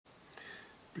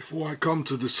Before I come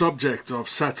to the subject of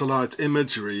satellite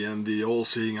imagery and the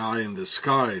all-seeing eye in the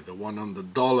sky, the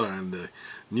 $100 and the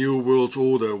New World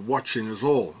Order watching us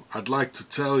all, I'd like to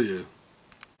tell you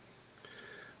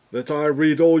that I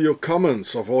read all your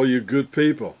comments of all you good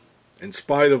people, in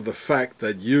spite of the fact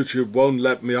that YouTube won't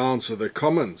let me answer the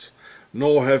comments,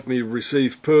 nor have me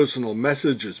receive personal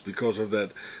messages because of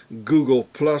that Google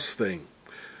Plus thing.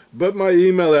 But my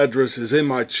email address is in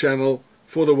my channel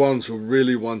for the ones who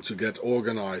really want to get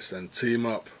organized and team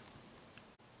up.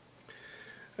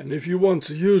 And if you want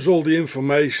to use all the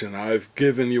information I've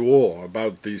given you all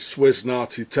about the Swiss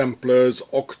Nazi Templars,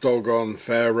 Octagon,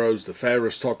 Pharaohs, the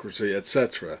Pharaohstocracy,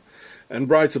 etc., and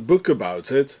write a book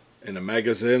about it, in a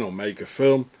magazine or make a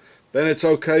film, then it's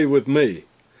okay with me.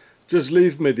 Just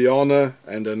leave me the honor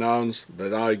and announce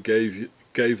that I gave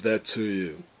that to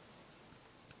you.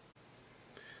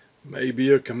 Maybe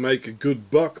you can make a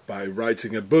good buck by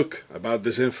writing a book about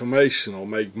this information, or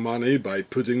make money by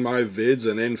putting my vids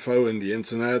and info in the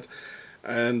internet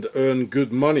and earn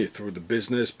good money through the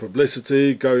business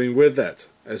publicity going with that,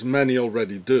 as many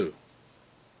already do.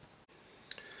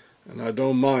 And I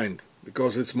don't mind,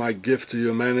 because it's my gift to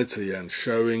humanity and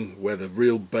showing where the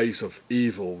real base of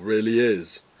evil really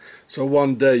is. So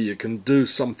one day you can do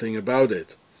something about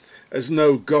it, as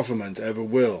no government ever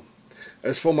will.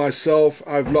 As for myself,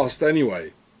 I've lost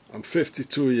anyway. I'm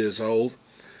 52 years old,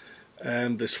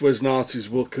 and the Swiss Nazis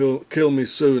will kill me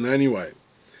soon anyway.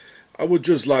 I would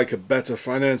just like a better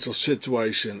financial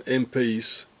situation in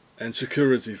peace and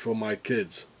security for my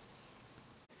kids.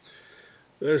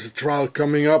 There's a trial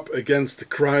coming up against the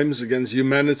crimes against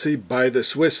humanity by the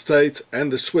Swiss state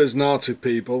and the Swiss Nazi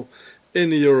people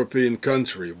in a European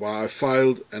country, where I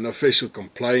filed an official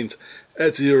complaint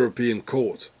at the European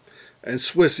Court. And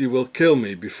Swissy will kill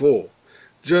me before,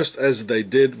 just as they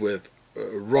did with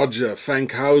Roger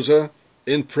Fankhauser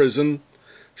in prison,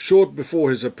 short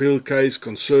before his appeal case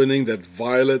concerning that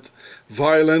violent,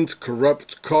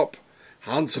 corrupt cop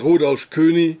Hans Rudolf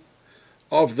Kühni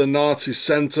of the Nazi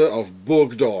center of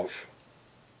Burgdorf.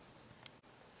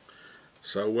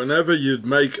 So whenever you'd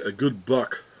make a good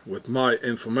buck with my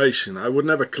information, I would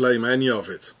never claim any of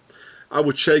it. I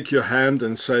would shake your hand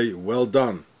and say, well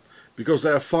done. Because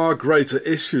there are far greater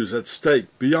issues at stake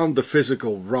beyond the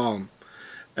physical realm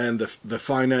and the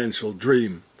financial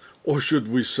dream, or should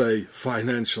we say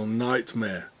financial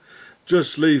nightmare.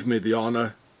 Just leave me the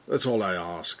honor, that's all I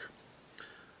ask.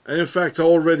 And in fact I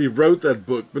already wrote that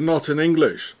book, but not in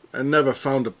English, and never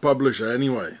found a publisher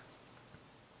anyway.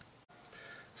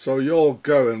 So you all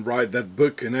go and write that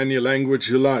book in any language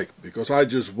you like, because I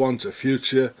just want a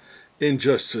future in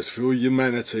justice for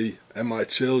humanity and my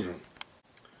children.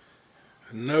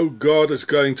 No God is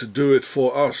going to do it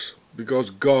for us, because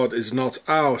God is not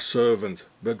our servant,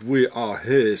 but we are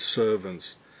His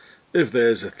servants, if there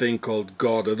is a thing called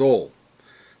God at all.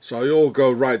 So you all go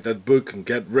write that book and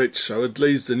get rich, so at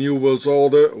least the New World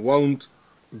Order won't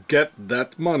get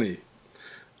that money.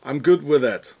 I'm good with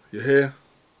that, you hear?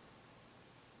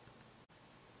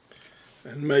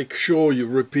 And make sure you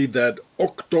repeat that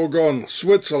Octagon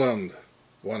Switzerland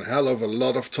one hell of a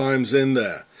lot of times in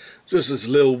there. Just as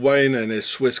Lil Wayne and his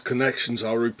Swiss connections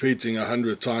are repeating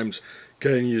 100 times,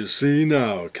 can you see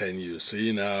now, can you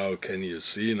see now, can you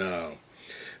see now?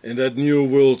 In that New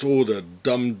World Order,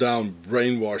 dumbed down,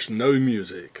 brainwashed, no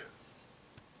music.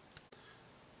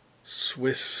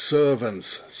 Swiss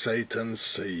servants, Satan's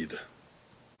seed.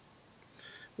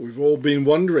 We've all been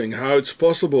wondering how it's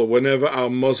possible whenever our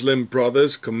Muslim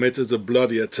brothers committed a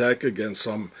bloody attack against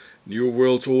some New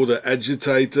World Order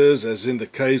agitators, as in the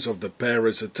case of the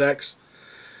Paris attacks,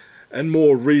 and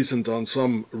more recent on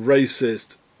some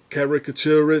racist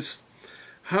caricaturists,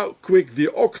 how quick the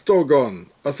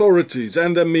Octagon authorities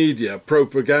and the media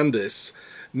propagandists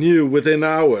knew within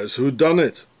hours who done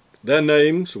it, their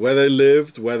names, where they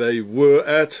lived, where they were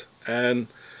at, and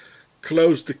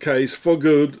closed the case for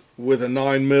good with a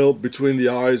 9mm between the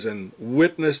eyes and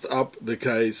witnessed up the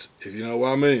case, if you know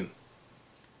what I mean.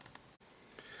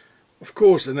 Of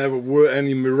course there never were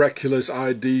any miraculous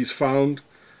IDs found,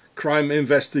 crime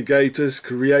investigators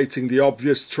creating the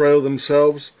obvious trail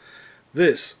themselves.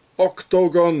 This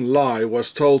Octagon lie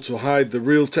was told to hide the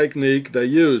real technique they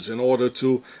use in order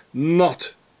to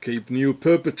not keep new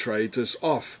perpetrators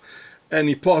off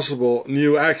any possible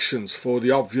new actions for the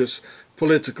obvious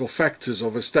political factors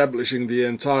of establishing the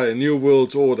entire New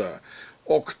World Order.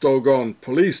 Octagon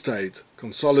police state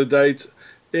consolidate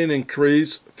in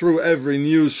increase through every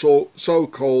new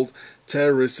so-called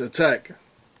terrorist attack.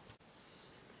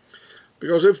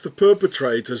 Because if the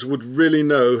perpetrators would really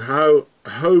know how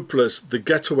hopeless the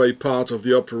getaway part of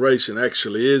the operation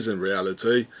actually is in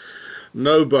reality,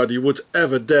 nobody would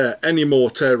ever dare any more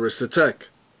terrorist attack.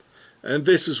 And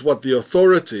this is what the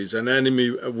authorities and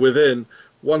enemy within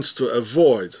wants to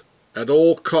avoid at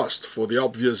all cost, for the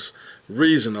obvious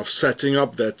reason of setting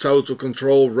up their total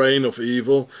control reign of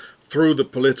evil through the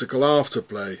political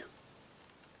afterplay.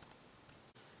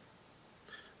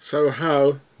 So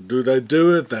how do they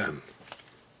do it then?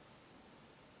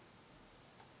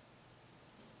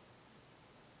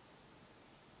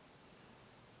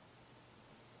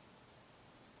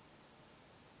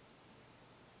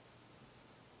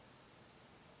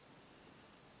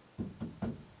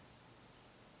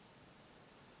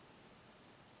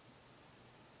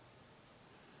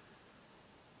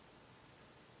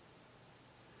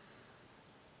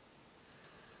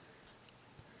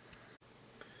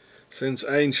 Since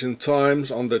ancient times,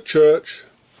 on the church,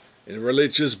 in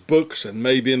religious books, and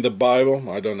maybe in the Bible,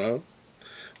 I don't know,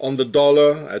 on the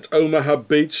dollar, at Omaha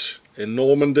Beach in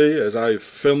Normandy, as I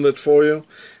filmed it for you,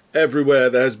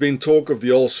 everywhere there has been talk of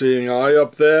the all-seeing eye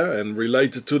up there, and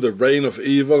related to the reign of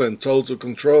evil and total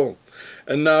control.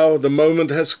 And now the moment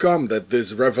has come that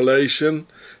this revelation,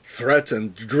 threat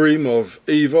and dream of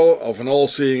evil, of an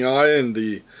all-seeing eye in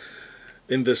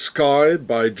the sky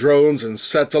by drones and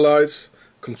satellites,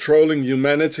 controlling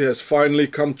humanity, has finally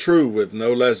come true, with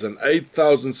no less than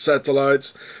 8,000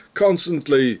 satellites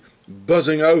constantly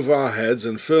buzzing over our heads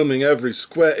and filming every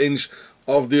square inch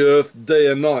of the earth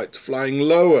day and night, flying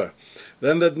lower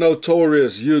than that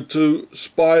notorious U-2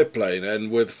 spy plane,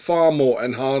 and with far more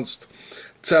enhanced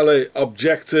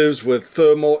tele-objectives with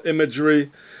thermal imagery,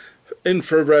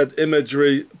 infrared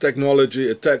imagery technology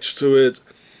attached to it,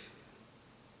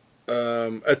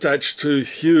 attached to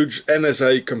huge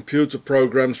NSA computer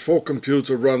programs for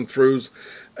computer run-throughs,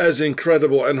 as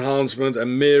incredible enhancement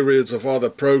and myriads of other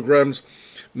programs,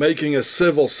 making a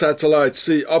civil satellite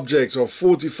see objects of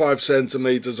 45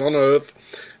 centimeters on Earth,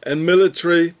 and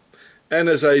military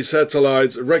NSA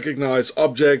satellites recognize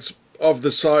objects of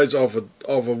the size of a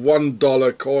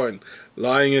 $1 coin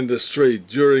lying in the street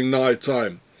during night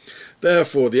time.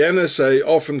 Therefore, the NSA,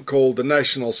 often called the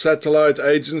National Satellite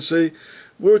Agency,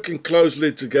 working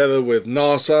closely together with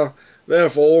NASA,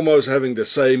 therefore almost having the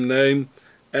same name,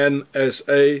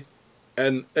 NSA,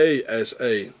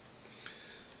 NASA.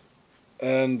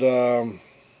 And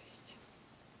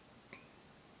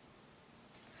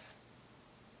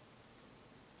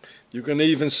you can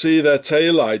even see their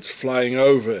taillights flying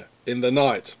over in the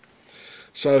night.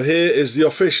 So here is the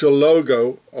official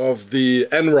logo of the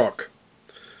NROC,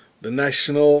 the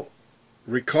National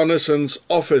Reconnaissance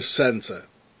Office Center.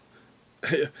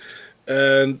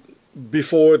 And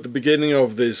before, at the beginning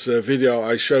of this video,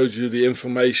 I showed you the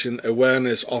Information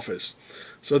Awareness Office.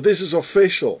 So this is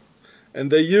official,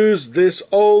 and they use this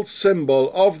old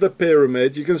symbol of the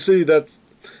pyramid. You can see that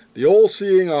the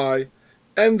all-seeing eye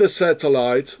and the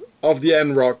satellite of the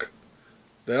NROC,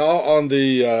 they are on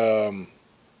the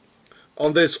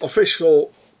on this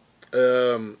official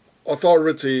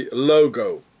authority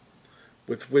logo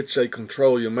with which they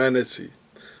control humanity.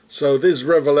 So this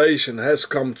revelation has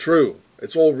come true.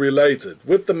 It's all related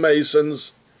with the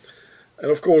Masons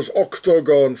and of course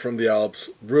Octagon from the Alps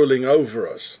ruling over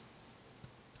us.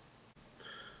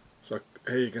 So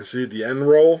here you can see the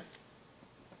NROC,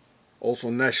 also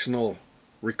National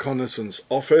Reconnaissance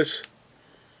Office,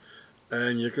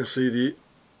 and you can see the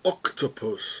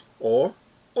octopus or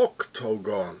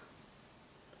octagon,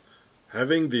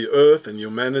 having the Earth and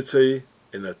humanity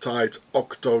in a tight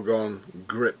octagon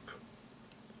grip.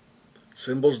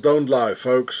 Symbols don't lie,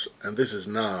 folks, and this is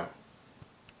now.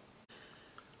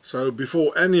 So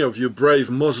before any of you brave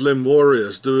Muslim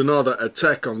warriors do another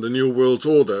attack on the New World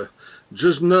Order,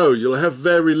 just know you'll have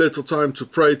very little time to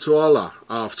pray to Allah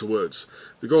afterwards,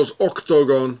 because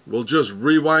Octagon will just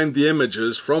rewind the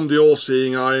images from the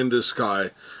all-seeing eye in the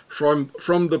sky, from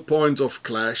the point of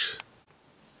clash,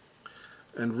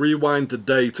 and rewind the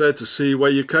data to see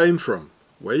where you came from,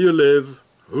 where you live,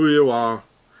 who you are,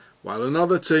 while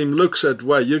another team looks at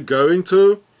where you're going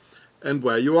to and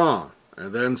where you are,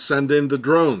 and then send in the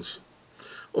drones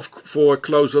for a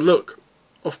closer look.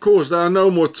 Of course, there are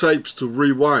no more tapes to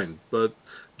rewind, but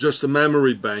just a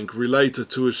memory bank related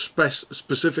to a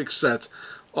specific set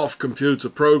of computer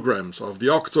programs of the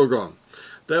Octagon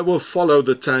that will follow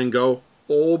the tango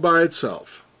all by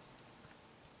itself.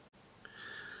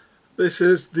 This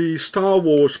is the Star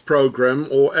Wars program,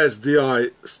 or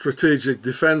SDI, Strategic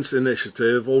Defense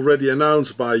Initiative, already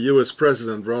announced by US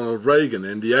President Ronald Reagan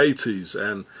in the 80s,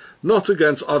 and not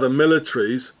against other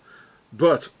militaries,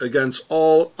 but against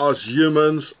all us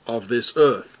humans of this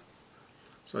earth.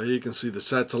 So here you can see the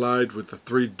satellite with the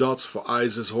 3 dots for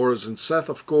Isis, Horus and Seth,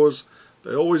 of course.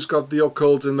 They always got the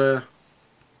occult in there.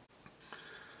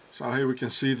 So here we can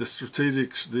see the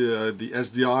the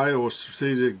SDI, or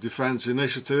Strategic Defense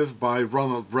Initiative, by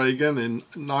Ronald Reagan in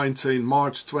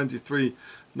March 23,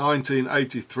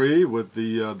 1983, with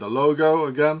the logo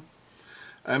again.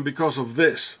 And because of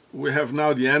this, we have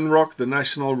now the NROC, the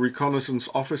National Reconnaissance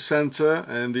Office Center,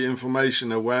 and the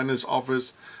Information Awareness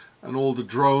Office, and all the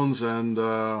drones, and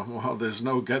well, there's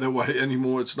no getaway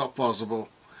anymore. It's not possible.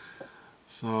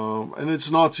 So, and it's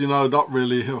not, you know, not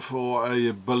really for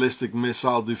a ballistic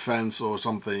missile defense or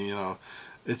something, you know.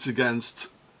 It's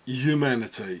against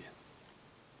humanity.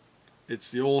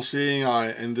 It's the all-seeing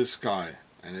eye in the sky,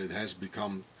 and it has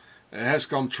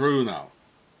come true now.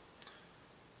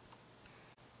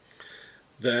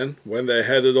 Then, when they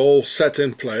had it all set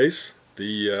in place,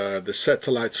 the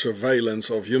satellite surveillance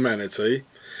of humanity,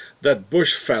 that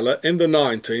Bush fella in the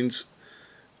 19s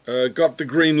got the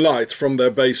green light from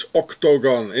their base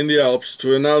Octagon in the Alps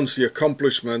to announce the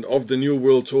accomplishment of the New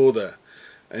World Order.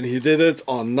 And he did it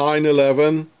on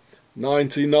 9/11,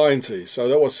 1990. So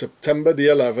that was September the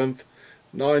 11th,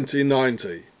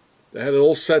 1990. They had it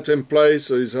all set in place,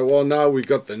 so he said, well, now we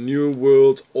got the New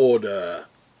World Order.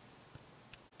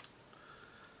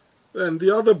 Then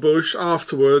the other Bush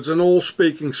afterwards, and all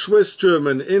speaking Swiss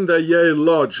German in their Yale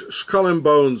Lodge, Skull and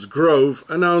Bones Grove,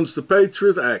 announced the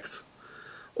Patriot Act.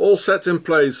 All set in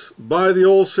place by the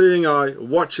all-seeing eye,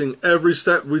 watching every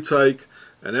step we take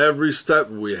and every step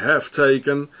we have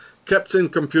taken, kept in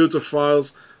computer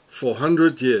files for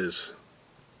 100 years.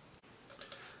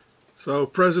 So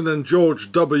President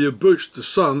George W. Bush, the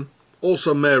son,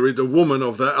 also married a woman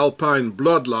of their Alpine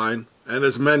bloodline, and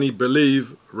as many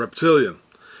believe, reptilian.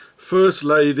 First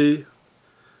Lady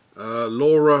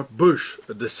Laura Bush,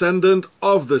 a descendant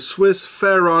of the Swiss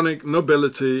pharaonic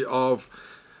nobility of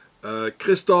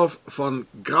Christoph von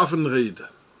Graffenried,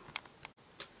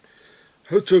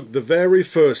 who took the very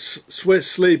first Swiss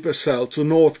sleeper cell to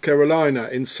North Carolina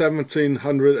in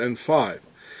 1705,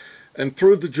 and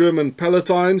through the German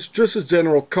Palatines, just as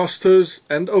General Custer's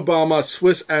and Obama's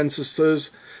Swiss ancestors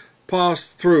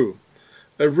passed through,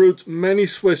 a route many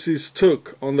Swissies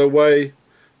took on their way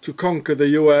to conquer the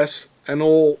US, and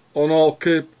on all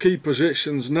key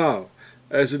positions now,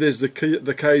 as it is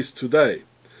the case today.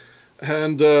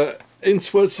 And in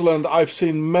Switzerland, I've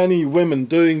seen many women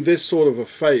doing this sort of a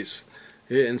face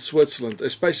here in Switzerland,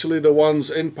 especially the ones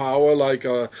in power, like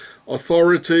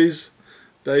authorities.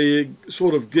 They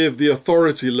sort of give the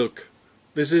authority look.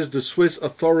 This is the Swiss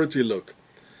authority look.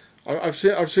 I've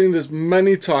seen this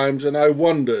many times, and I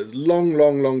wondered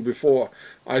long before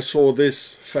I saw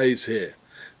this face here,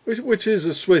 which is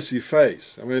a Swissy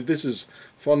face. I mean, this is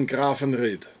von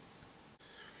Graffenried.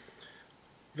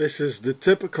 This is the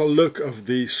typical look of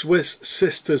the Swiss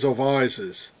Sisters of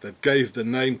Isis that gave the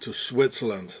name to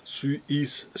Switzerland. Suis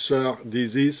Sœur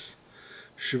d'Isis,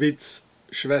 Schwitz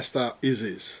Schwester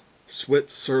Isis,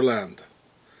 Switzerland,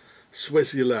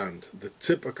 Swissyland. The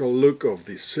typical look of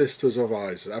the Sisters of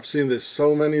Isis. I've seen this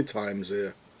so many times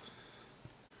here.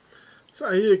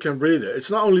 So here you can read it. It's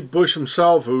not only Bush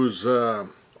himself who's of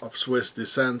Swiss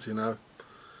descent, you know,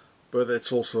 but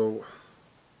it's also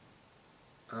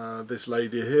this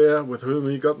lady here with whom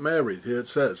he got married. Here it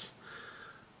says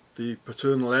the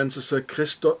paternal ancestor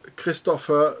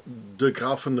Christopher de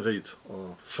Graffenried,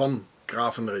 or von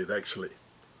Graffenried actually,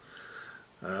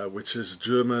 which is a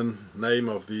German name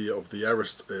of the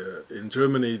in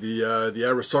Germany the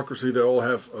aristocracy. They all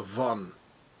have a von.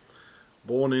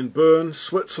 Born in Bern,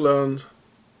 Switzerland,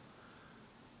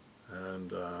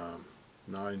 and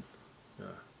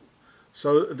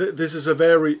so this is a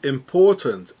very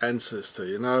important ancestor,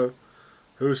 you know,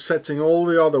 who's setting all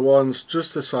the other ones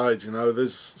just aside, you know.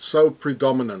 This is so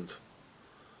predominant.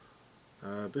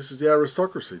 This is the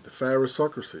aristocracy, the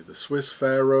pharaohsocracy, the Swiss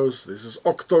pharaohs. This is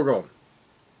Octagon.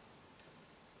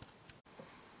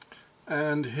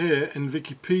 And here in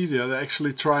Wikipedia they're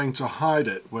actually trying to hide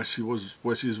it, where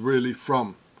she's really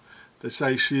from. They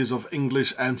say she is of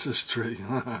English ancestry.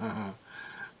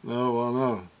 No, well,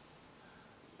 no.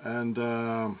 And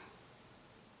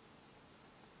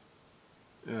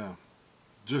yeah,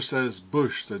 just as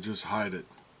Bush, they just hide it,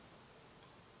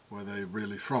 where they're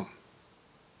really from.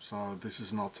 So this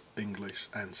is not English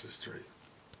ancestry.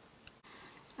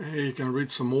 Here you can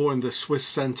read some more in the Swiss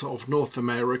Center of North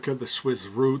America, the Swiss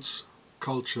roots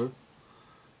culture,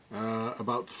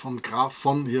 about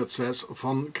here it says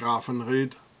von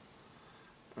Graffenried,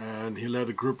 and he led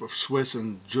a group of Swiss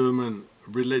and German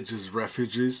religious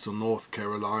refugees to North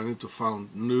Carolina to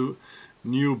found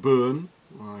New Bern.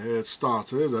 Here it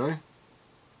started, eh?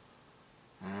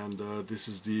 And this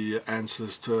is the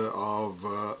ancestor of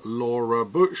Laura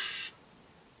Bush.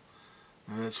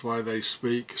 And that's why they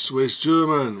speak Swiss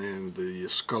German in the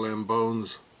Skull and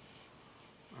Bones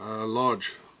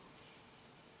Lodge.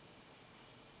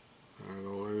 There it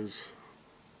all is.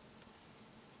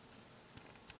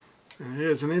 And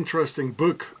here's an interesting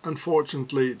book.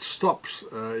 Unfortunately it stops,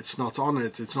 it's not on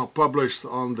it, it's not published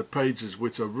on the pages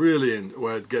which are really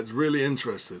where it gets really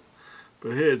interested.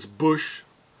 But here it's Bush,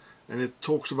 and it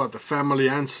talks about the family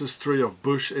ancestry of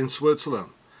Bush in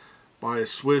Switzerland by a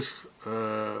Swiss,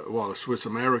 a Swiss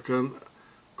American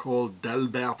called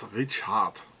Delbert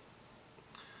Richard.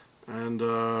 And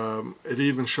it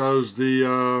even shows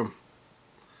the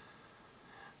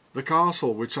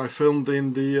castle which I filmed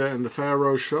in the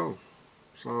Pharaoh show.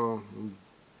 So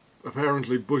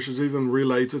apparently Bush is even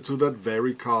related to that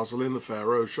very castle in the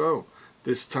Pharaoh show,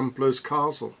 this Templar's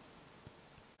castle.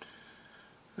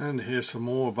 And here's some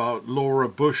more about Laura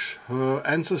Bush, her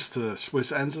ancestor,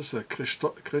 Swiss ancestor,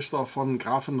 Christoph von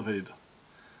Graffenried.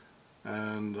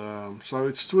 And so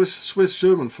it's Swiss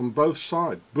German from both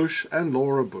sides, Bush and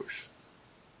Laura Bush.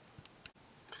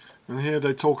 And here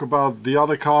they talk about the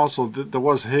other castle. There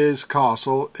was his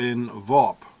castle in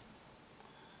Vorp.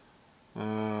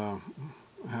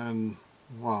 And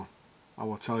well, I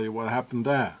will tell you what happened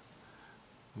there.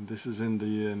 And this is in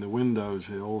the windows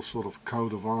here, all sort of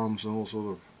coat of arms and all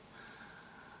sort of.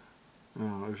 You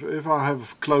know, if I have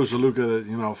a closer look at it,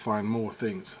 you know, I'll find more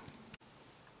things.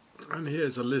 And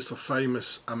here's a list of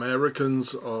famous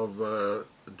Americans of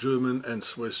German and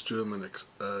Swiss German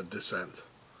descent.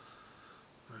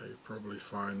 You probably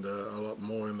find a lot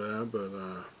more in there, but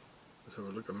let's have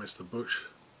a look at Mr. Bush.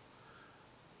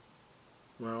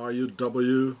 Where are you,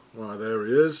 W? Well, there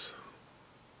he is.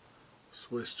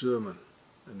 Swiss German.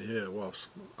 And here, well,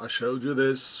 I showed you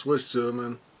this, Swiss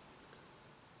German.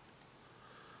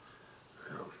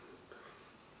 Yeah.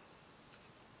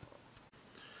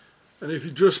 And if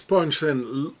you just punch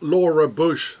in Laura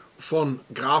Bush von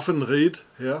Graffenried,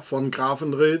 yeah, von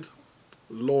Graffenried,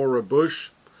 Laura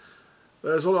Bush,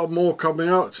 there's a lot more coming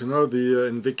out, you know,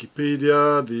 in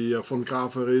Wikipedia, the von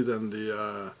Graffenried and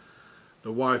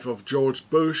the wife of George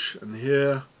Bush, and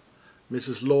here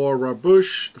Mrs. Laura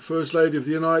Bush, the First Lady of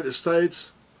the United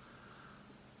States,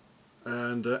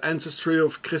 and ancestry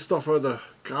of Christopher the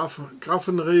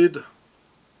Graffenried,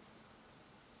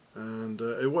 and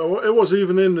it was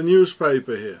even in the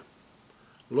newspaper here.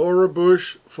 Laura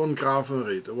Bush von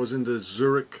Graffenried. It was in the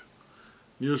Zurich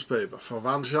newspaper.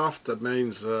 Verwandtschaft, that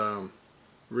means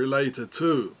related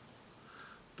to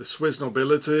the Swiss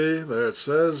nobility. There it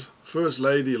says, First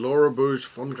Lady Laura Bush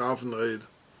von Graffenried.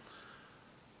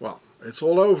 Well, it's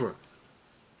all over.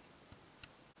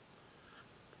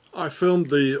 I filmed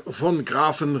the von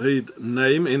Graffenried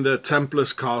name in the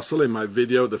Templars castle in my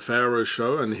video The Pharaoh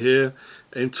Show, and here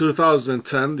in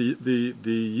 2010 the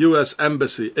US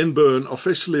Embassy in Bern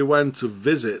officially went to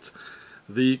visit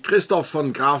the Christoph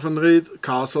von Graffenried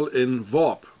castle in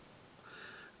Vorp.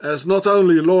 As not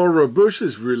only Laura Bush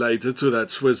is related to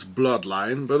that Swiss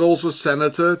bloodline, but also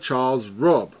Senator Charles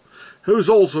Robb, who's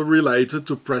also related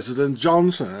to President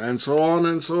Johnson, and so on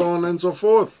and so on and so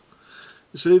forth.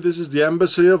 You see, this is the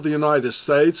Embassy of the United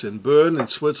States in Bern in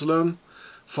Switzerland.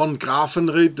 Von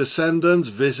Graffenried descendants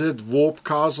visit Vorp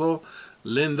Castle.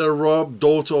 Linda Robb,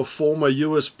 daughter of former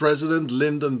US President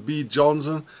Lyndon B.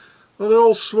 Johnson. Well, they're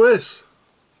all Swiss.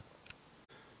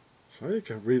 So you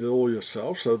can read it all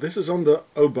yourself. So this is under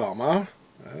Obama,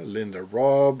 Linda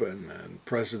Robb, and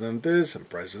President this and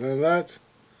President that.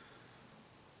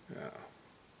 Yeah.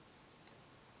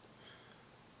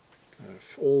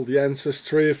 All the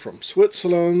ancestry from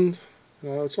Switzerland.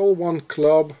 It's all one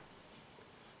club.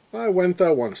 I went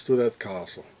there once to that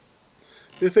castle.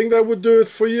 You think that would do it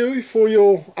for you, for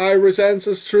your Irish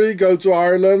ancestry? Go to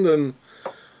Ireland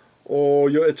or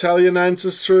your Italian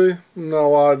ancestry?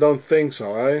 No, I don't think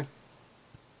so, eh?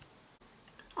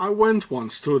 I went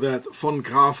once to that von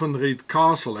Graffenried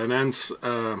castle, an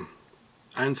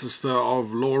ancestor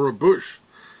of Laura Bush,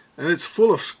 and it's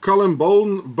full of skull and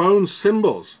bone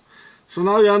symbols. So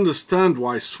now you understand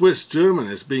why Swiss German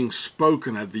is being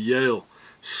spoken at the Yale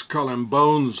Skull and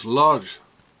Bones Lodge,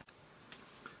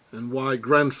 and why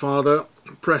grandfather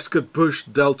Prescott Bush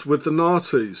dealt with the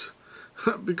Nazis.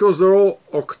 Because they're all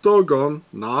Octagon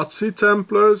Nazi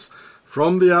Templars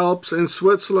from the Alps in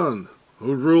Switzerland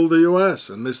who ruled the US,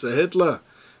 and Mr. Hitler,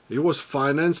 he was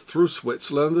financed through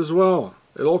Switzerland as well.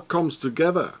 It all comes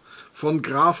together. Von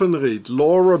Graffenried,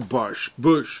 Laura Bush,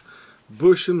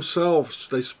 Bush himself,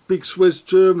 they speak Swiss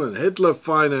German, Hitler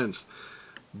financed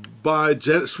by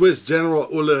Swiss General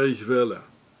Ulrich Wille.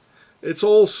 It's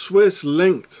all Swiss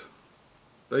linked.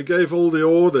 They gave all the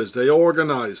orders, they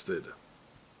organized it.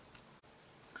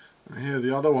 And here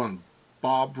the other one,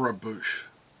 Barbara Bush,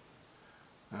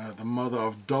 the mother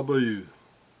of W.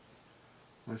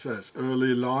 It says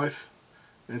early life,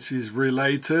 and she's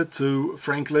related to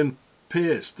Franklin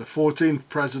Pierce, the 14th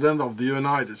President of the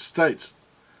United States.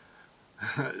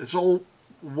 It's all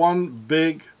one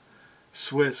big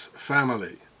Swiss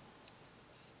family.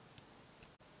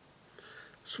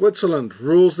 Switzerland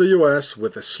rules the US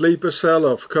with a sleeper cell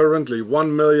of currently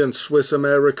 1 million Swiss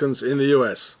Americans in the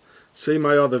US. See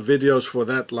my other videos for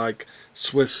that, like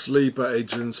Swiss sleeper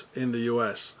agents in the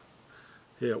US.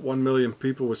 Here, 1 million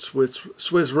people with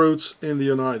Swiss roots in the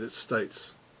United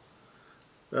States.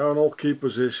 They're on all key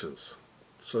positions.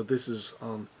 So this is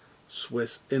on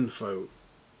Swiss Info.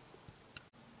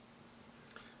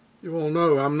 You all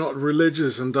know I'm not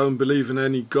religious and don't believe in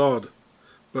any God.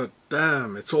 But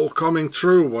damn, it's all coming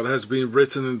true what has been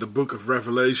written in the book of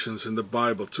Revelations in the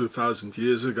Bible 2000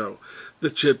 years ago. The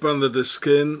chip under the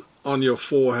skin, on your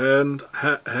forehead,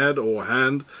 head or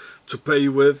hand, to pay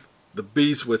with, the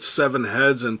beast with 7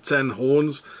 heads and 10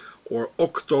 horns, or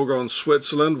Octagon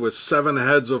Switzerland with 7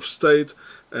 heads of state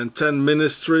and 10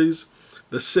 ministries.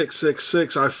 The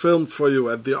 666 I filmed for you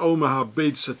at the Omaha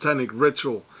Beach Satanic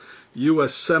Ritual,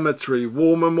 US Cemetery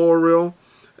War Memorial,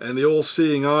 and the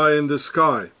all-seeing eye in the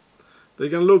sky. They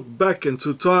can look back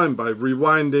into time by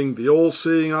rewinding the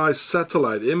all-seeing eye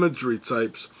satellite imagery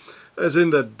tapes, as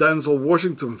in that Denzel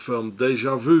Washington film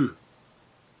Deja Vu.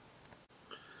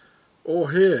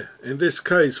 Or here, in this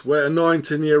case, where a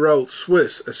 19-year-old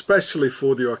Swiss, especially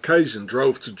for the occasion,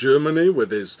 drove to Germany with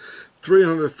his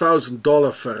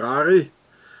 $300,000 Ferrari,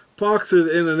 parked it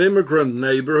in an immigrant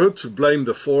neighborhood to blame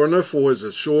the foreigner for his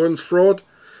assurance fraud,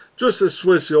 just as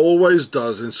Swissy always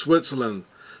does in Switzerland,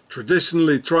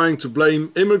 traditionally trying to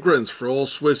blame immigrants for all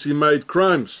Swissy-made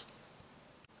crimes.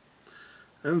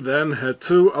 And then had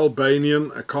 2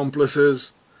 Albanian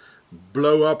accomplices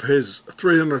blow up his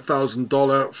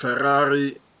 $300,000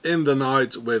 Ferrari in the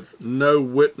night with no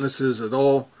witnesses at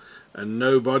all and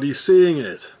nobody seeing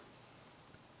it.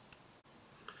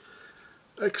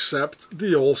 Except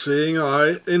the all-seeing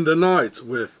eye in the night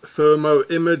with thermo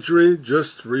imagery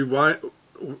just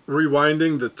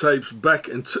rewinding the tapes back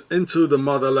into the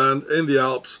motherland in the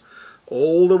Alps,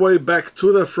 all the way back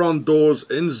to their front doors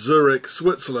in Zurich,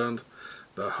 Switzerland,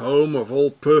 the home of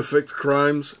all perfect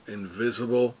crimes,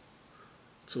 invisible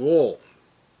to all.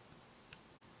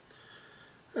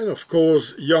 And of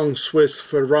course, young Swiss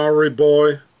Ferrari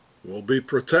boy will be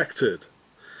protected,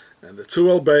 and the 2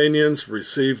 Albanians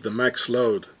receive the max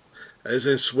load. As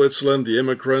in Switzerland, the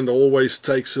immigrant always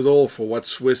takes it all for what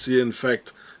Swissy in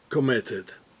fact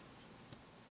committed.